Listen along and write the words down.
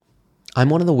I'm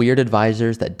one of the weird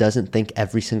advisors that doesn't think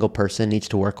every single person needs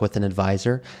to work with an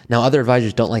advisor. Now, other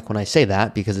advisors don't like when I say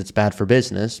that because it's bad for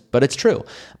business, but it's true.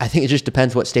 I think it just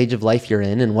depends what stage of life you're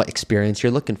in and what experience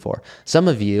you're looking for. Some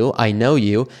of you, I know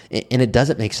you, and it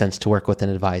doesn't make sense to work with an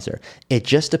advisor. It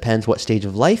just depends what stage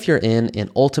of life you're in, and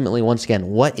ultimately, once again,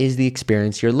 what is the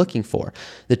experience you're looking for?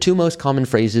 The two most common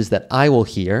phrases that I will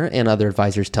hear and other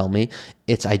advisors tell me,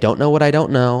 it's I don't know what I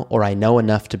don't know, or I know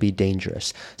enough to be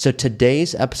dangerous. So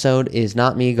today's episode is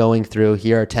not me going through,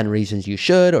 here are 10 reasons you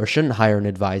should or shouldn't hire an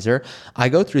advisor. I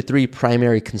go through 3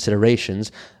 primary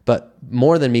considerations, but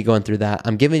more than me going through that,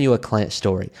 I'm giving you a client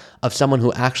story of someone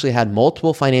who actually had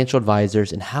multiple financial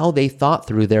advisors and how they thought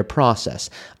through their process.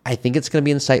 I think it's going to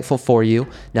be insightful for you.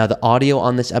 Now, the audio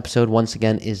on this episode, once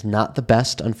again, is not the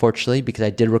best, unfortunately, because I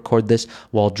did record this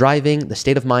while driving. The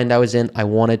state of mind I was in, I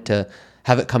wanted to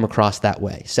have it come across that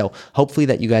way. So hopefully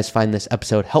that you guys find this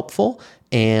episode helpful,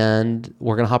 and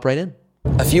we're going to hop right in.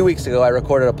 A few weeks ago, I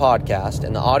recorded a podcast,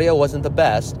 and the audio wasn't the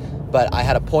best, but I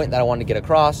had a point that I wanted to get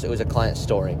across. It was a client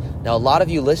story. Now, a lot of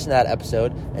you listened to that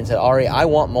episode and said, Ari, I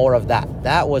want more of that.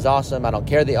 That was awesome. I don't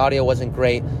care the audio wasn't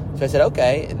great. So I said,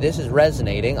 okay, this is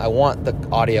resonating. I want the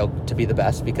audio to be the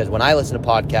best because when I listen to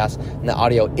podcasts and the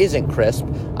audio isn't crisp,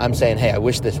 I'm saying, hey, I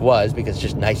wish this was because it's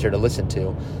just nicer to listen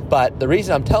to. But the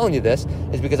reason I'm telling you this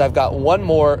is because I've got one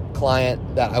more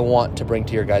client that I want to bring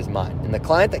to your guys' mind. And the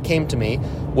client that came to me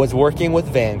was working with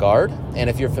Vanguard. And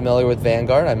if you're familiar with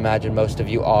Vanguard, I imagine most of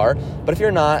you are. But if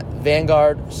you're not,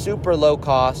 Vanguard, super low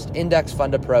cost, index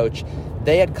fund approach.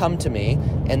 They had come to me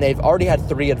and they've already had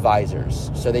 3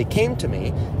 advisors. So they came to me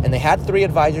and they had 3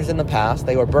 advisors in the past.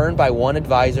 They were burned by one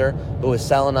advisor who was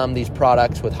selling them these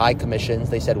products with high commissions.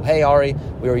 They said, hey, Ari,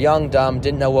 we were young, dumb,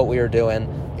 didn't know what we were doing,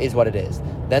 is what it is.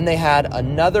 Then they had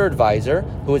another advisor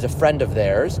who was a friend of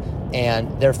theirs,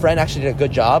 and their friend actually did a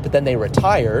good job, but then they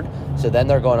retired. So then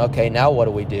they're going, okay, now what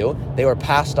do we do? They were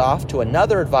passed off to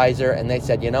another advisor and they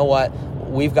said, you know what?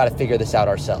 We've got to figure this out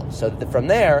ourselves. So from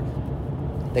there,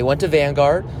 they went to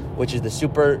Vanguard, which is the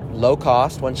super low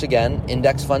cost, once again,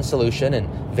 index fund solution. And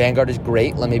Vanguard is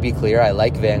great. Let me be clear. I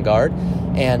like Vanguard.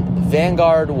 And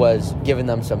Vanguard was giving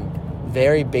them some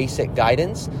very basic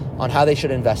guidance on how they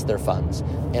should invest their funds.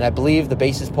 And I believe the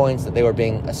basis points that they were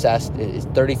being assessed is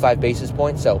 35 basis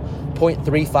points. So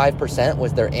 0.35%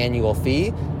 was their annual fee,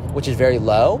 which is very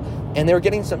low. And they were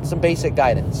getting some basic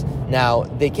guidance. Now,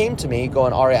 they came to me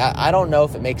going, Ari, I don't know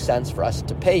if it makes sense for us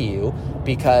to pay you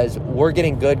because we're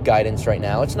getting good guidance right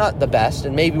now. It's not the best,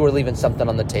 and maybe we're leaving something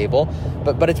on the table,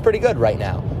 but it's pretty good right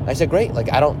now. I said, great.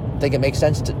 I don't think it makes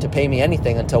sense to pay me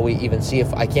anything until we even see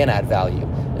if I can add value.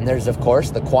 And there's, of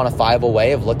course, the quantifiable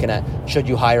way of looking at should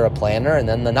you hire a planner, and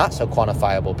then the not so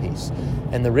quantifiable piece.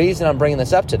 And the reason I'm bringing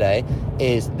this up today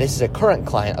is this is a current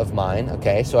client of mine,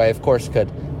 okay? So I, of course,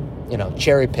 could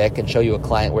cherry pick and show you a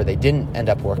client where they didn't end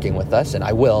up working with us, and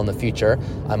I will in the future.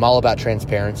 I'm all about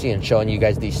transparency and showing you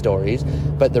guys these stories.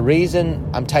 But the reason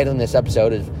I'm titling this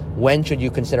episode is when should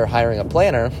you consider hiring a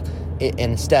planner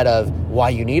instead of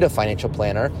why you need a financial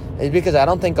planner is because I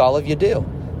don't think all of you do.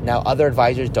 Now, other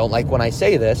advisors don't like when I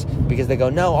say this because they go,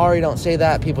 no, Ari, don't say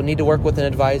that. People need to work with an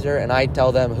advisor. And I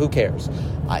tell them, who cares?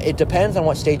 It depends on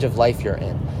what stage of life you're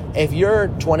in. If you're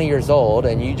 20 years old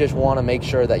and you just want to make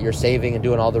sure that you're saving and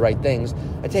doing all the right things,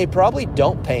 I'd say probably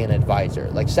don't pay an advisor.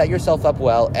 Set yourself up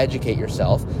well, educate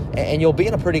yourself, and you'll be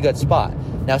in a pretty good spot.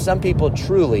 Now, some people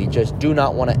truly just do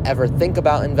not want to ever think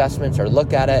about investments or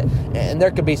look at it, and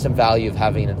there could be some value of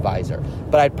having an advisor.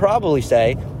 But I'd probably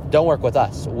say, don't work with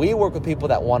us. We work with people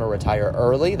that want to retire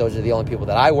early. Those are the only people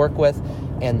that I work with.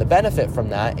 And the benefit from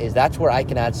that is that's where I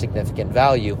can add significant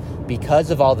value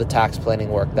because of all the tax planning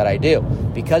work that I do,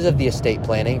 because of the estate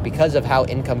planning, because of how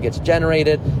income gets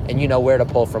generated, and you know where to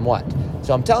pull from what.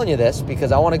 So I'm telling you this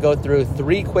because I want to go through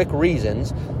 3 quick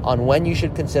reasons on when you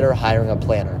should consider hiring a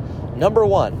planner. Number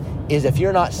 1 is if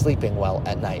you're not sleeping well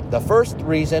at night. The first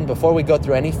reason, before we go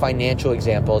through any financial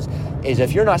examples, is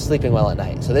if you're not sleeping well at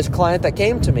night. So this client that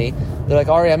came to me, they're like,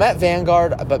 Ari, I'm at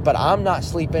Vanguard, but I'm not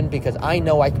sleeping because I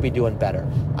know I could be doing better.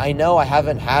 I know I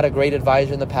haven't had a great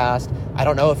advisor in the past. I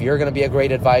don't know if you're going to be a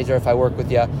great advisor if I work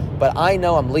with you, but I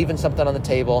know I'm leaving something on the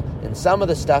table and some of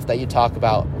the stuff that you talk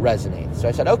about resonates. So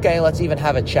I said, okay, let's even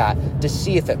have a chat to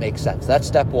see if it makes sense. That's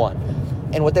step 1.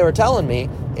 And what they were telling me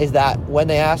is that when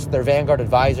they asked their Vanguard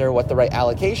advisor what the right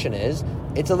allocation is,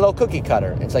 it's a little cookie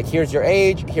cutter. It's like, here's your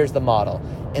age, here's the model.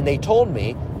 And they told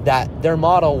me that their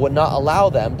model would not allow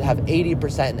them to have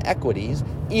 80% in equities,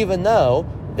 even though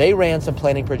they ran some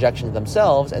planning projections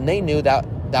themselves and they knew that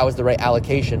that was the right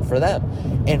allocation for them.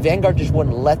 And Vanguard just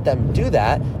wouldn't let them do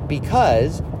that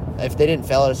because if they didn't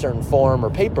fill out a certain form or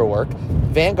paperwork,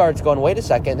 Vanguard's going, wait a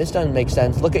second, this doesn't make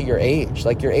sense. Look at your age.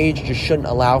 Like, your age just shouldn't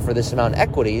allow for this amount of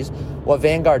equities. What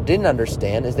Vanguard didn't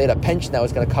understand is they had a pension that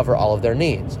was going to cover all of their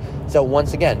needs. So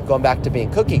once again, going back to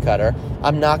being cookie cutter,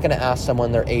 I'm not going to ask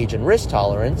someone their age and risk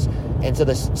tolerance. And so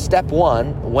this step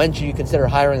one, when should you consider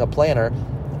hiring a planner?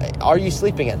 Are you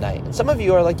sleeping at night? And some of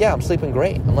you are like, yeah, I'm sleeping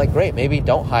great. I'm like, great, maybe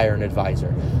don't hire an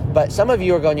advisor. But some of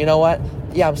you are going, you know what?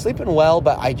 Yeah, I'm sleeping well,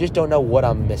 but I just don't know what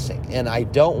I'm missing. And I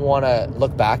don't want to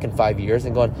look back in 5 years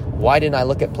and going, why didn't I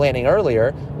look at planning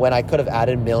earlier when I could have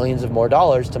added millions of more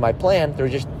dollars to my plan through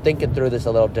just thinking through this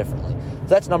a little differently? So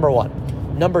that's number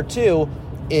one. Number two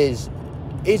is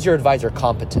your advisor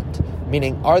competent?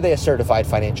 Meaning, are they a certified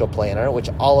financial planner, which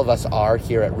all of us are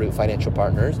here at Root Financial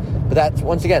Partners? But that's,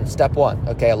 once again, step one.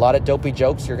 Okay, a lot of dopey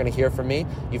jokes you're going to hear from me.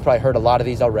 You've probably heard a lot of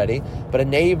these already. But a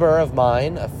neighbor of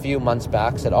mine a few months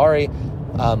back said, Ari,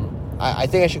 I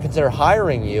think I should consider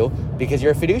hiring you because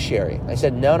you're a fiduciary. I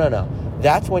said, no.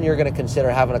 That's when you're going to consider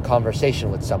having a conversation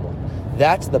with someone.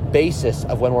 That's the basis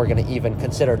of when we're going to even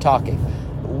consider talking.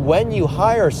 When you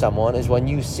hire someone is when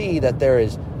you see that there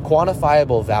is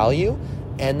quantifiable value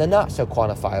and the not so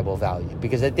quantifiable value.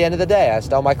 Because at the end of the day, I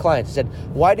asked all my clients, I said,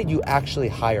 why did you actually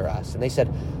hire us? And they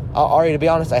said, Ari, to be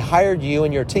honest, I hired you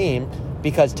and your team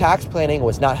because tax planning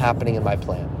was not happening in my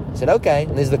plan. I said, okay,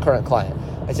 and this is the current client.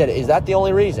 I said, is that the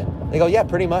only reason? They go, yeah,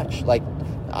 pretty much. Like,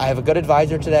 I have a good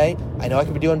advisor today. I know I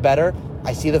could be doing better.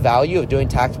 I see the value of doing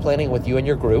tax planning with you and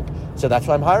your group, so that's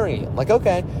why I'm hiring you. I'm like,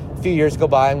 okay. A few years go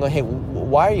by, I'm going, hey,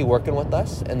 why are you working with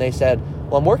us? And they said,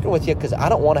 well, I'm working with you because I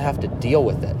don't want to have to deal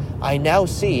with it. I now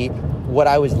see what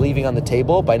I was leaving on the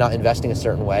table by not investing a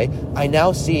certain way. I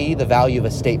now see the value of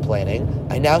estate planning.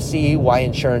 I now see why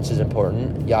insurance is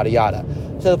important, yada, yada.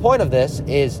 So the point of this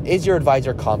is your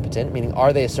advisor competent? Meaning,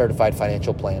 are they a certified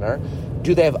financial planner?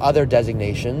 Do they have other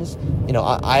designations? You know,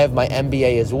 I have my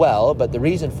MBA as well, but the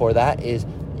reason for that is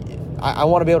I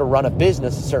want to be able to run a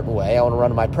business a certain way. I want to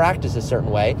run my practice a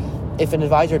certain way. If an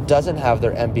advisor doesn't have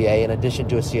their MBA in addition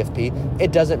to a CFP,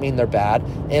 it doesn't mean they're bad.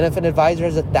 And if an advisor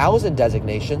has 1,000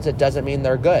 designations, it doesn't mean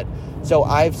they're good. So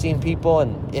I've seen people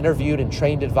and interviewed and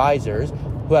trained advisors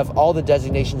who have all the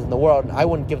designations in the world, and I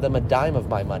wouldn't give them a dime of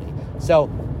my money. So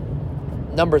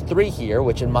number 3 here,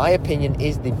 which in my opinion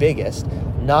is the biggest,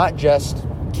 not just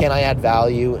can I add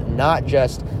value, not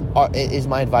just is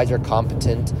my advisor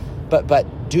competent,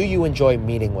 but do you enjoy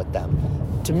meeting with them?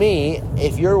 To me,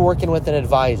 if you're working with an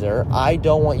advisor, I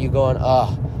don't want you going,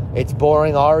 it's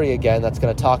boring Ari again that's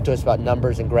going to talk to us about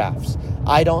numbers and graphs.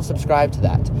 I don't subscribe to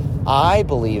that. I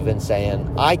believe in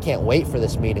saying, I can't wait for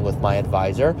this meeting with my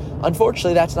advisor.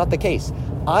 Unfortunately, that's not the case.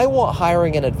 I want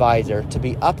hiring an advisor to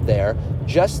be up there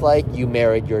just like you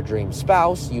married your dream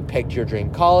spouse, you picked your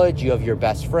dream college, you have your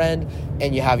best friend,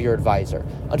 and you have your advisor.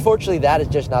 Unfortunately, that is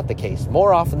just not the case.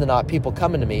 More often than not, people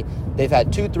coming to me, they've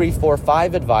had 2, 3, 4,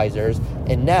 5 advisors,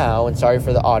 and now, and sorry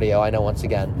for the audio, I know once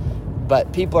again,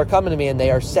 but people are coming to me and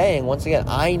they are saying, once again,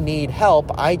 I need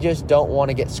help. I just don't want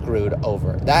to get screwed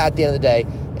over. That, at the end of the day,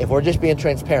 if we're just being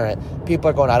transparent, people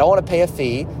are going, I don't want to pay a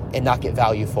fee and not get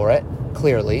value for it,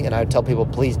 clearly. And I would tell people,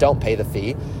 please don't pay the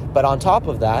fee. But on top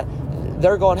of that,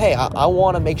 they're going, hey, I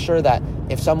want to make sure that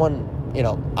if someone,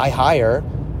 I hire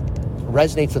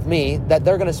resonates with me, that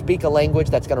they're going to speak a language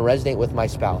that's going to resonate with my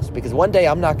spouse. Because one day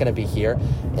I'm not going to be here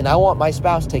and I want my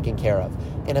spouse taken care of.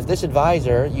 And if this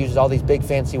advisor uses all these big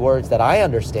fancy words that I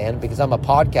understand because I'm a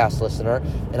podcast listener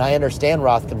and I understand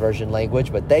Roth conversion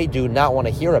language, but they do not want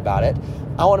to hear about it,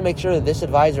 I want to make sure that this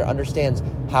advisor understands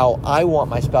how I want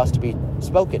my spouse to be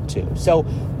spoken to. So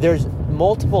there's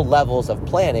multiple levels of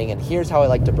planning, and here's how I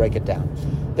like to break it down.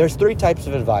 There's 3 types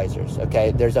of advisors,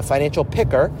 okay? There's a financial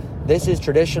picker. This is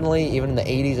traditionally, even in the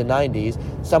 80s and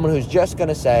 90s, someone who's just going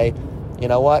to say, you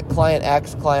know what, client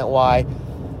X, client Y,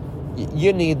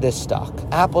 you need this stock.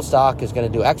 Apple stock is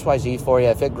going to do XYZ for you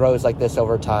if it grows like this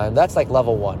over time. That's like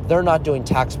level 1. They're not doing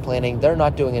tax planning. They're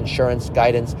not doing insurance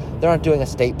guidance. They're not doing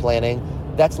estate planning.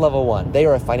 That's level 1. They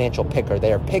are a financial picker.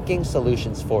 They are picking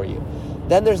solutions for you.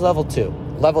 Then there's level 2.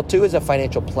 Level 2 is a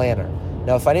financial planner.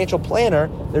 Now, a financial planner,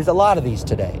 there's a lot of these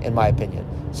today, in my opinion.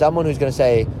 Someone who's going to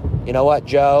say, you know what,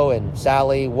 Joe and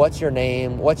Sally, what's your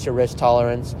name? What's your risk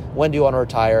tolerance? When do you want to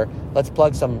retire? Let's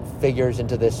plug some figures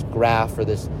into this graph or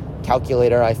this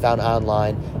calculator I found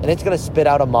online, and it's going to spit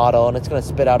out a model, and it's going to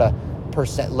spit out a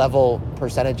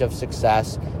percentage of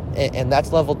success, and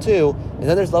that's level 2. And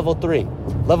then there's level 3.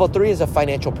 Level 3 is a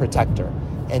financial protector,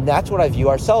 and that's what I view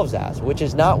ourselves as, which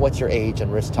is not what's your age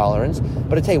and risk tolerance,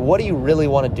 but it's, hey, what do you really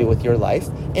want to do with your life?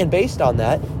 And based on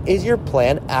that, is your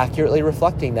plan accurately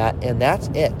reflecting that? And that's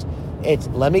it. It's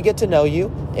let me get to know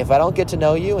you. If I don't get to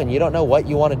know you and you don't know what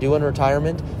you want to do in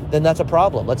retirement, then that's a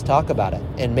problem. Let's talk about it.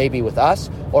 And maybe with us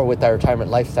or with our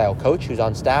retirement lifestyle coach who's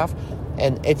on staff,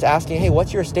 and it's asking, hey,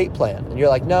 what's your estate plan? And you're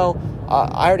like, no,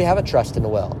 I already have a trust and a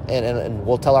will. And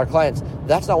we'll tell our clients,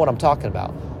 that's not what I'm talking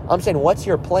about. I'm saying, what's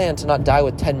your plan to not die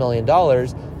with $10 million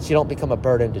so you don't become a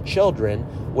burden to children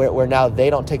where now they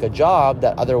don't take a job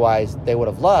that otherwise they would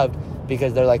have loved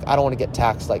because they're like, I don't want to get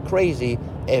taxed like crazy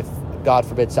if, God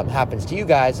forbid, something happens to you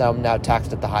guys, I'm now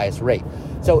taxed at the highest rate.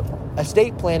 So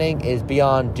estate planning is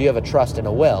beyond, do you have a trust and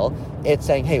a will? It's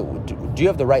saying, hey, do you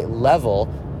have the right level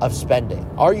of spending?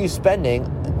 Are you spending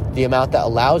the amount that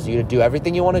allows you to do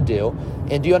everything you want to do?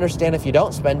 And do you understand if you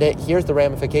don't spend it, here's the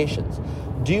ramifications?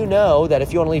 Do you know that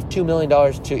if you want to leave $2 million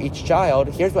to each child,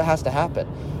 here's what has to happen?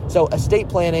 So estate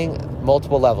planning,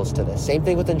 multiple levels to this. Same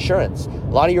thing with insurance. A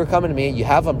lot of you are coming to me, you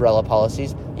have umbrella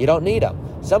policies, you don't need them.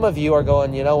 Some of you are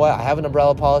going, you know what, I have an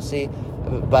umbrella policy,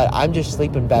 but I'm just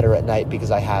sleeping better at night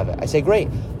because I have it. I say, great,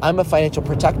 I'm a financial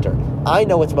protector. I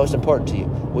know what's most important to you,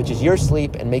 which is your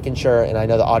sleep and making sure, and I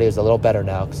know the audio is a little better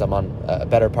now because I'm on a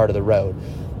better part of the road,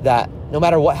 that no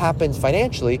matter what happens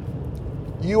financially,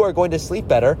 you are going to sleep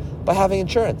better by having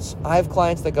insurance. I have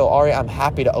clients that go, Ari, I'm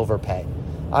happy to overpay.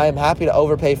 I am happy to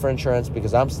overpay for insurance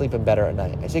because I'm sleeping better at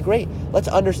night. I say, great, let's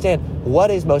understand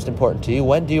what is most important to you.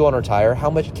 When do you want to retire? How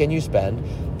much can you spend?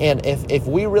 And if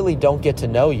we really don't get to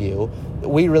know you,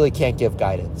 we really can't give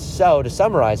guidance. So to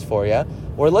summarize for you,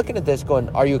 we're looking at this going,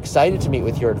 are you excited to meet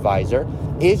with your advisor?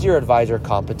 Is your advisor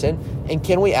competent? And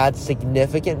can we add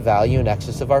significant value in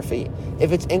excess of our fee?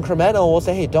 If it's incremental, we'll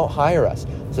say, hey, don't hire us.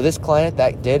 So this client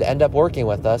that did end up working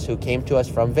with us, who came to us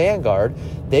from Vanguard,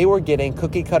 they were getting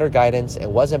cookie cutter guidance. It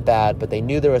wasn't bad, but they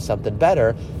knew there was something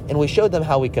better, and we showed them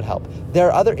how we could help. There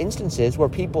are other instances where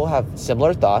people have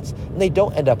similar thoughts, and they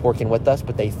don't end up working with us,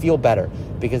 but they feel better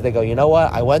because they go, you know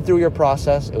what? I went through your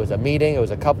process. It was a meeting. It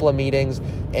was a couple of meetings,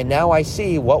 and now I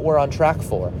see what we're on track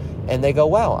for. And they go,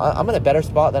 wow, I'm in a better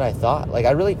spot than I thought. Like,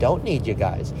 I really don't need you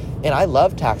guys. And I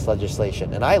love tax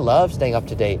legislation, and I love staying up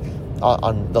to date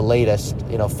on the latest,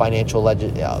 financial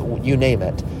you name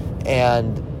it.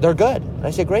 And they're good. And I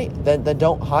say, great, then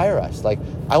don't hire us. Like,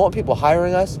 I want people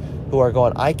hiring us who are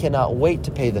going, I cannot wait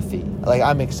to pay the fee. Like,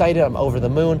 I'm excited. I'm over the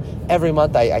moon. Every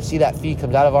month I see that fee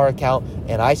comes out of our account,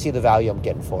 and I see the value I'm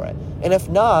getting for it. And if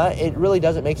not, it really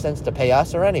doesn't make sense to pay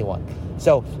us or anyone.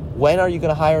 So when are you going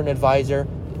to hire an advisor?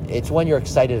 It's when you're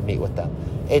excited to meet with them.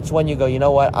 It's when you go, you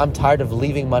know what, I'm tired of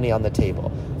leaving money on the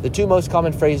table. The two most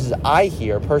common phrases I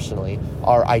hear personally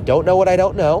are, I don't know what I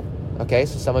don't know. Okay,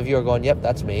 so some of you are going, yep,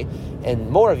 that's me. And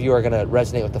more of you are going to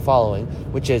resonate with the following,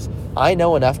 which is, I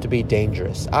know enough to be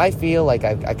dangerous. I feel like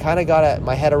I kind of got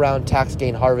my head around tax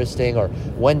gain harvesting, or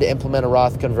when to implement a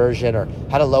Roth conversion, or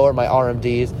how to lower my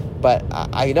RMDs, but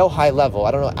I know high level.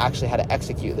 I don't know actually how to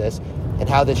execute this and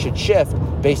how this should shift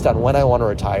based on when I want to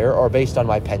retire, or based on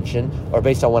my pension, or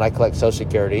based on when I collect Social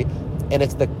Security. And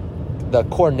it's the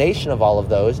coordination of all of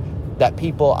those that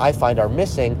people I find are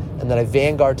missing, and that a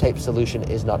Vanguard type solution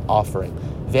is not offering.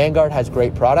 Vanguard has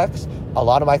great products. A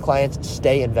lot of my clients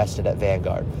stay invested at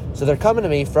Vanguard. So they're coming to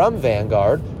me from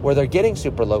Vanguard, where they're getting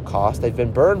super low cost. They've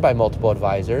been burned by multiple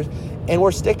advisors, and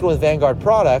we're sticking with Vanguard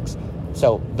products.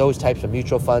 So those types of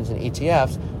mutual funds and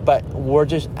ETFs, but we're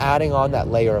just adding on that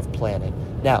layer of planning.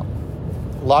 Now,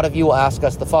 a lot of you will ask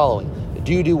us the following.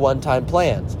 Do you do one-time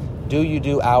plans? Do you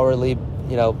do hourly,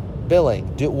 billing?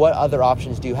 What other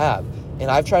options do you have? And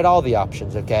I've tried all the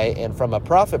options, okay? And from a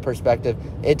profit perspective,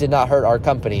 it did not hurt our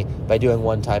company by doing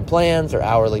one-time plans or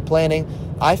hourly planning.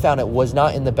 I found it was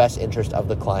not in the best interest of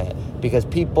the client, because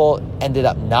people ended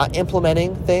up not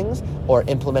implementing things or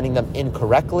implementing them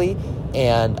incorrectly.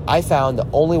 And I found the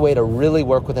only way to really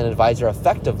work with an advisor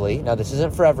effectively, now this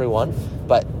isn't for everyone,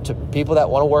 but to people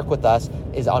that want to work with us,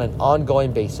 is on an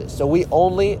ongoing basis. So we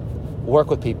only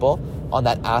work with people on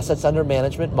that assets under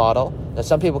management model. Now,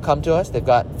 some people come to us, they've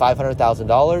got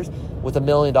 $500,000 with $1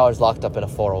 million locked up in a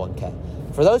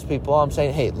 401k. For those people, I'm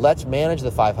saying, hey, let's manage the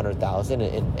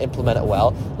 $500,000 and implement it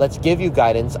well. Let's give you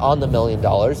guidance on the $1 million.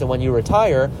 And when you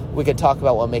retire, we could talk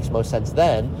about what makes most sense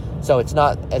then. So it's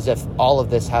not as if all of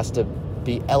this has to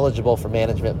be eligible for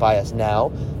management by us now.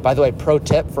 By the way, pro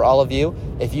tip for all of you,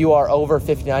 if you are over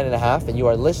 59 and a half and you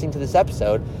are listening to this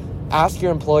episode, ask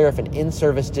your employer if an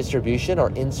in-service distribution or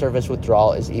in-service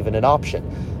withdrawal is even an option.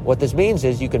 What this means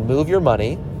is you can move your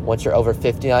money once you're over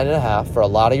 59 and a half for a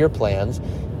lot of your plans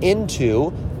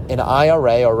into an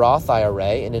IRA or Roth IRA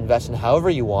and invest in however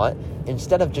you want,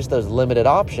 instead of just those limited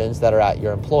options that are at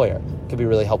your employer. It could be a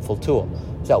really helpful tool.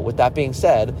 So with that being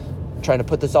said, I'm trying to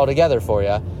put this all together for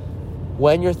you.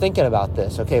 when you're thinking about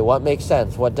this, okay, what makes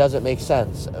sense? What doesn't make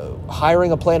sense?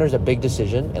 Hiring a planner is a big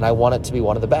decision, and I want it to be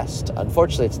one of the best.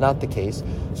 Unfortunately, it's not the case.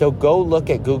 So go look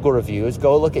at Google reviews,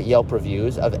 go look at Yelp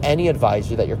reviews of any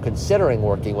advisor that you're considering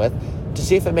working with to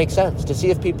see if it makes sense, to see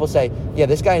if people say, yeah,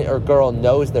 this guy or girl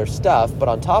knows their stuff, but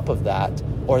on top of that,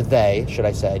 or they, should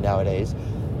I say nowadays,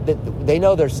 they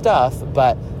know their stuff,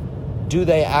 but do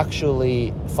they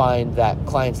actually find that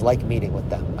clients like meeting with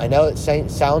them? I know it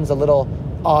sounds a little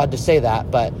odd to say that,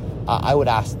 but I would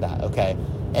ask that, okay?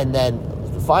 And then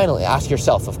finally, ask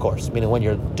yourself, of course, meaning when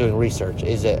you're doing research,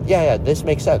 is it, yeah, this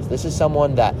makes sense. This is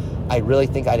someone that I really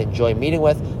think I'd enjoy meeting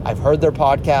with. I've heard their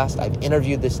podcast. I've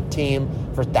interviewed this team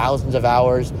for thousands of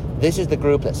hours. This is the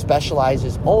group that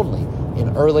specializes only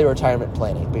in early retirement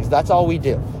planning, because that's all we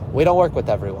do. We don't work with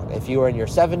everyone. If you are in your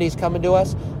 70s coming to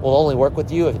us, we'll only work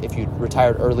with you if you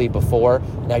retired early before.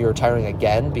 Now you're retiring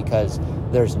again, because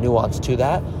there's nuance to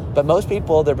that. But most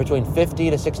people, they're between 50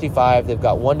 to 65. They've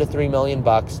got $1 to $3 million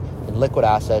in liquid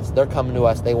assets. They're coming to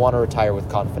us. They want to retire with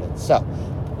confidence. So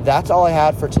that's all I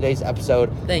had for today's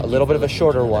episode. Thank a little bit of a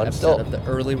shorter one. Still of the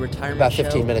early retirement about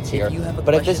 15 show. minutes here. If you have a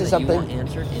but if this is question that something you want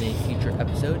answered in a future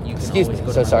episode, you can Excuse always me,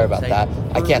 go so to sorry our about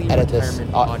website, that. I can't edit this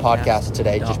podcast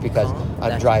today just because earlyretirementpodcast.com. I'm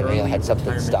That's driving. I had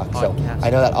something stuck. So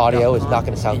I know that audio is not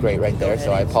going to sound great right there,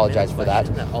 so I apologize for that.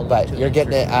 But you're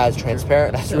getting it as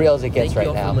transparent, as real as it gets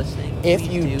right now.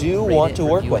 If you do want to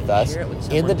work with us,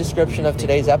 in the description of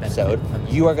today's episode,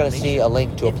 you are going to see a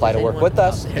link to apply to work with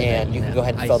us, and you can go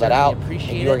ahead and fill that out, and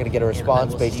you are going to get a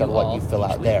response based on what you fill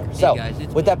out there. So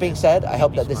with that being said, I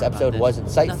hope that this episode was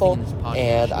insightful,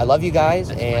 and I love you guys,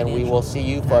 and we will see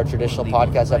you for our traditional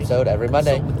podcast episode every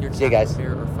Monday. See you guys.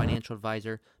 Or financial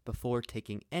advisor before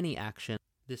taking any action.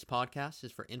 This podcast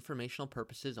is for informational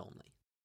purposes only.